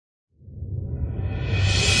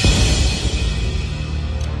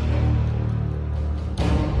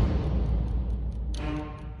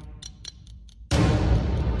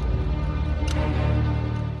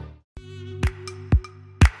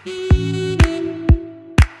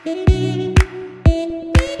Everybody,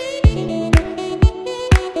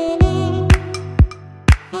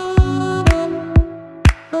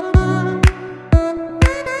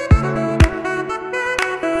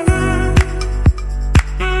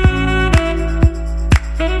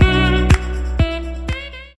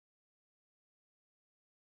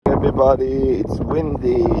 it's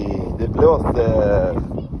windy. Det blåser.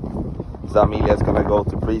 So Amelia's gonna go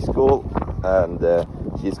to preschool and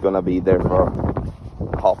she's gonna be there for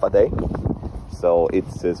half a day. So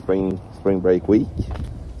it's a spring break week.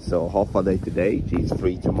 So half a day today, she's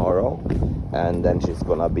free tomorrow, and then she's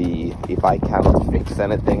gonna be, if I cannot fix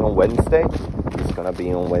anything on Wednesday, she's gonna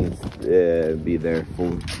be on Wednesday, be there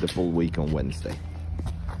the full week on Wednesday.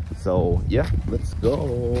 So yeah, let's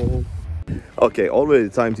go. Okay, already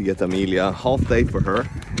time to get Amelia, half day for her,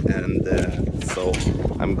 and so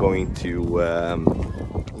I'm going to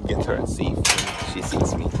get her and see if she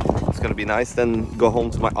sees me. It's gonna be nice, then go home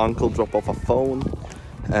to my uncle, drop off a phone,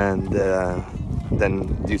 and then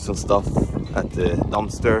do some stuff at the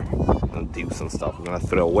dumpster, and do some stuff. I'm gonna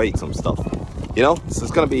throw away some stuff, you know, so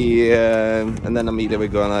it's gonna be, and then Amelia, we're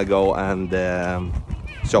gonna go and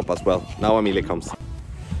shop as well. Now Amelia comes.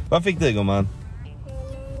 Vad fick du, gumman?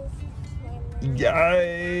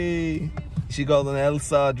 Yay! She got an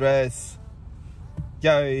Elsa dress.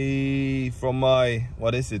 Yay! From my,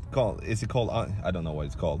 what is it called? Is it called? I don't know what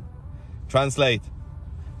it's called. Translate.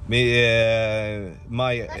 Min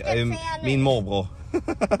morbror.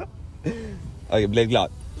 Jag blev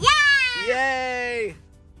glad. Yay!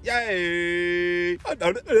 Yay!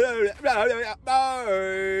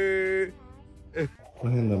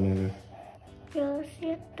 Vad händer med det? Jag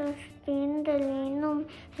sitter spindel inom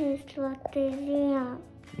husbatteriet.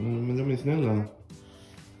 Men de är snälla.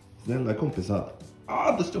 Snälla kompisar.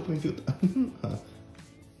 Ah, det står på min fot.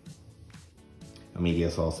 Amelia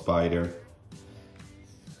saw a spider.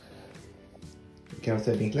 Kan jag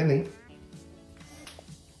se din klänning?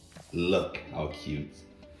 Look how cute.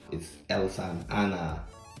 It's Elsa and Anna.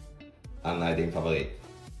 Anna är din favorit.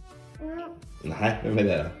 Nej, vem är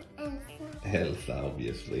det? Elsa,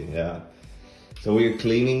 obviously, yeah. So we were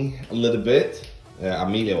cleaning a little bit.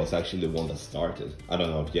 Amelia was actually the one that started. I don't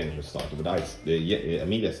know if Jennifer started, but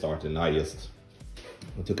Amelia started, and I just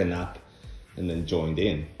took a nap and then joined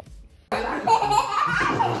in.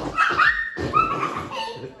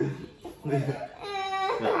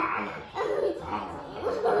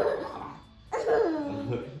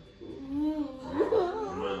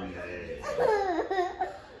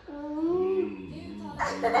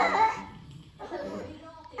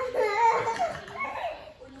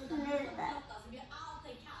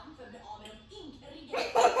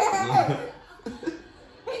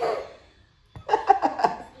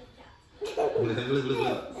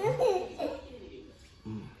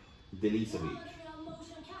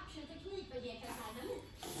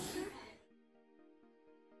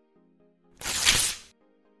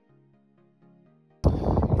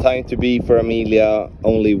 Time to be for Amelia,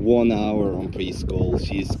 only 1 hour on preschool.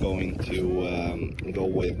 She's going to go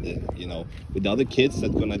with, you know, with the other kids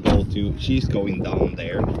that's gonna go to, she's going down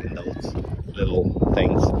there in those little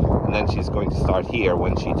things, and then she's going to start here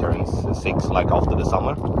when she turns 6, like after the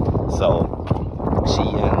summer. So she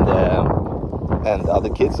and the other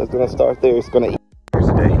kids are gonna start there. It's gonna eat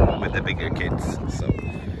today with the bigger kids. So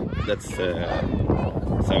that's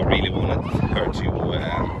so I really wanted her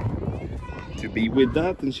to be with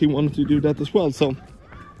that, and she wanted to do that as well. So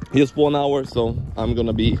just 1 hour, so I'm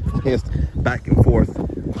gonna be just back and forth.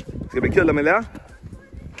 Ska det bli kul, Amelia?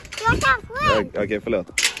 Jag kan själv. Okej,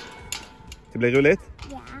 förlåt. Det blir roligt?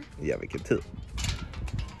 Ja. Ja, vilken tur.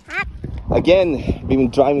 Again, we've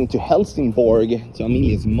been driving to Helsingborg to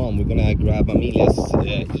Amelia's mom. We're gonna grab Amelia's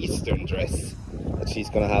Eastern dress that she's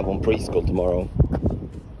gonna have on preschool tomorrow.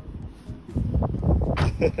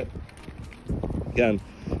 Again,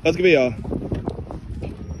 vad ska vi göra?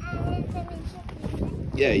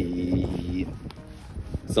 Yay!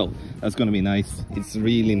 So that's gonna be nice. It's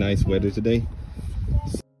really nice weather today.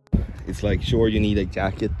 It's like, sure, you need a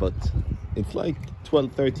jacket, but it's like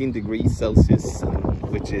 12-13 degrees Celsius,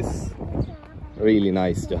 which is really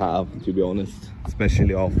nice to have, to be honest,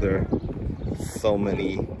 especially after so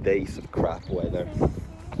many days of crap weather.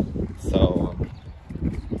 So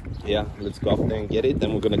yeah, let's go up there and get it.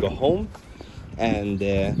 Then we're gonna go home, and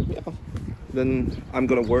yeah, then I'm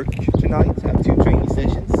gonna work tonight, have 2 training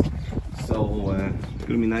sessions. So it's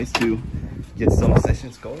gonna be nice to get some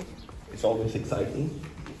sessions going. It's always exciting.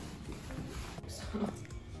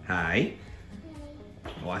 Hi.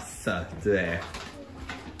 Vad söt du är.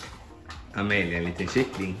 Amelia, en liten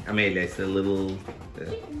kyckling. Amelia is a little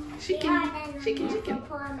chicken.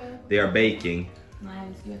 They are baking. Nej,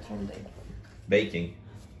 vi ska göra trolldeg. Baking.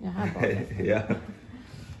 Jaha, bakas. Ja.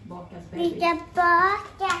 Bakas Vi baby. ska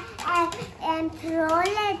baka en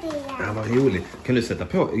trolldeg. Ja, vad roligt. Kan du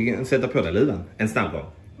sätta på dig luvan? En snabb gång?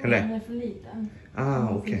 Kan du Den det? är för liten.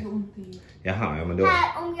 Okej. Jaha, ja men då...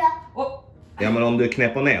 Här om jag... Åh! Ja men om du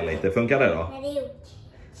knäpper ner lite, funkar det då? Nej, det är gjort.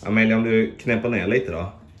 Amelia, om du knäpper ner lite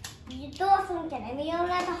då? Då funkar det. Men jag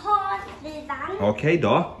vill inte ha livan. Okej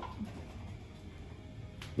då.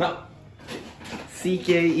 No. CK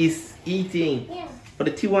is eating for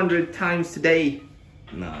the 200 times today.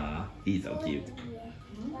 Nah, he's so cute.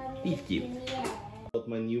 He's cute. Got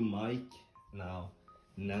my new mic now.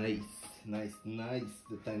 Nice.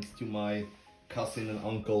 Thanks to my cousin and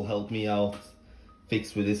uncle helped me out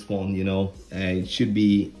fix with this one, you know. It should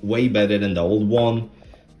be way better than the old one.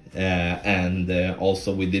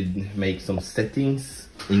 Also we did make some settings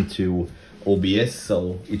into OBS,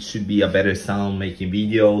 so it should be a better sound making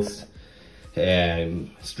videos,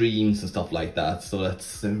 streams and stuff like that. So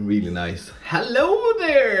that's really nice. Hello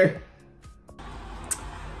there!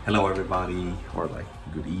 Hello everybody, or like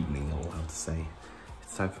good evening, I'll have to say.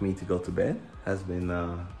 It's time for me to go to bed. Has been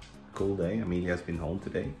a cool day. Amelia has been home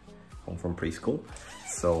today, home from preschool.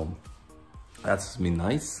 So that's been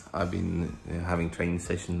nice. I've been having training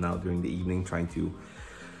sessions now during the evening, trying to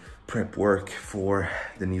prep work for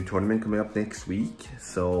the new tournament coming up next week.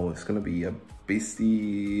 So it's gonna be a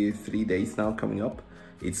busy 3 days now coming up.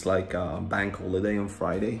 It's like a bank holiday on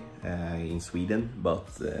Friday in Sweden, but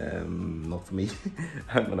not for me.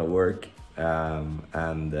 I'm gonna work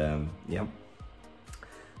yeah.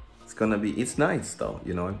 It's nice though,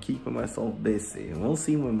 you know, I'm keeping myself busy. We'll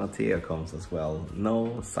see when Matteo comes as well.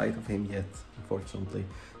 No sight of him yet, unfortunately.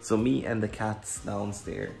 So me and the cats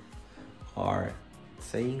downstairs are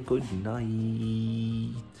saying good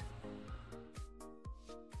night.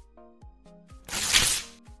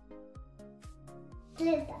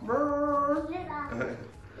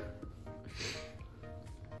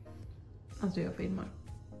 Alltså jag filmar.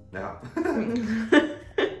 Ja.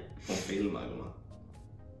 Hon filmar ju.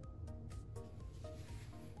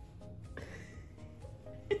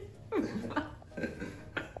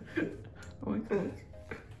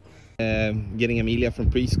 Getting Amelia from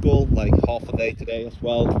preschool, like half a day today as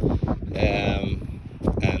well.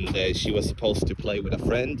 She was supposed to play with a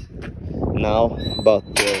friend now, but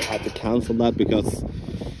had to cancel that because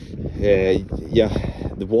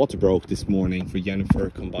the water broke this morning for Jennifer,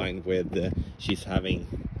 combined with she's having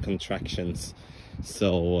contractions.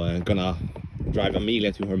 So gonna drive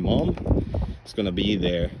Amelia to her mom. It's gonna be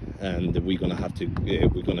there, and we're gonna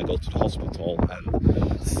go to the hospital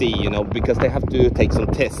and see, you know, because they have to take some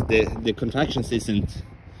tests. The contractions isn't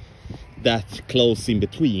that close in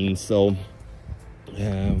between, so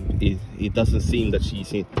it doesn't seem that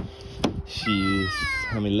she's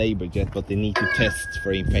having labor yet, but they need to test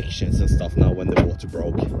for infections and stuff now when the water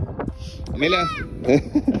broke. Amelia!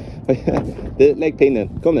 Lägg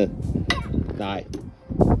pinnen, kom nu! Nej.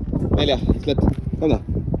 Amelia, släpp! Kom nu!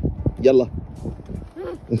 Jalla!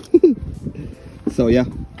 So yeah,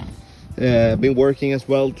 been working as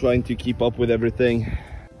well, trying to keep up with everything.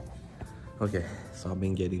 Okay, so I've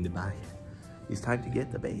been getting the bag. It's time to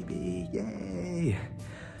get the baby, yay!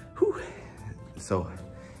 Whew. So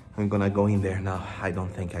I'm gonna go in there now. I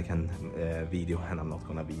don't think I can video, and I'm not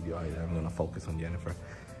gonna video either. I'm gonna focus on Jennifer.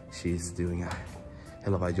 She's doing a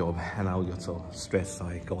hell of a job, and I got so stressed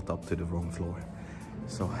I got up to the wrong floor.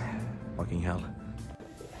 So fucking hell.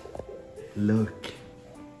 Look.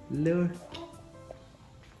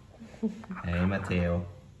 Hey Matteo.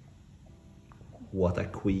 What a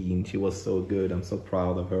queen. She was so good. I'm so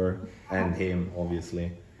proud of her and him,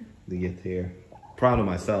 obviously, to get here. Proud of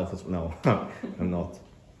myself as well. No, I'm not,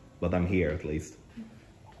 but I'm here at least.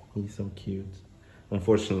 He's so cute.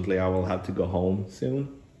 Unfortunately, I will have to go home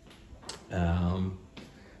soon,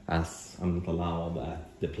 as I'm not allowed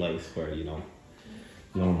at the place where, you know,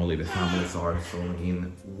 normally the families are. So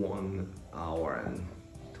in 1 hour and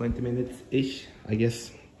 20 minutes ish, I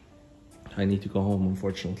guess, I need to go home,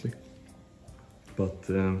 unfortunately. But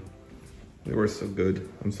they were so good.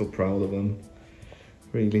 I'm so proud of them,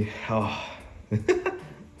 really. Oh.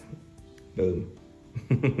 Boom.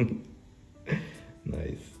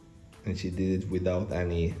 Nice. And she did it without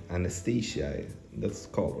any anesthesia. That's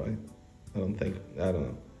called, right? I don't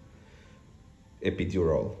know.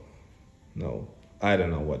 Epidural. No, I don't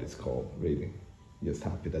know what it's called, really. Just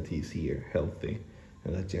happy that he's here, healthy,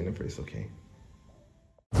 and that Jennifer is okay.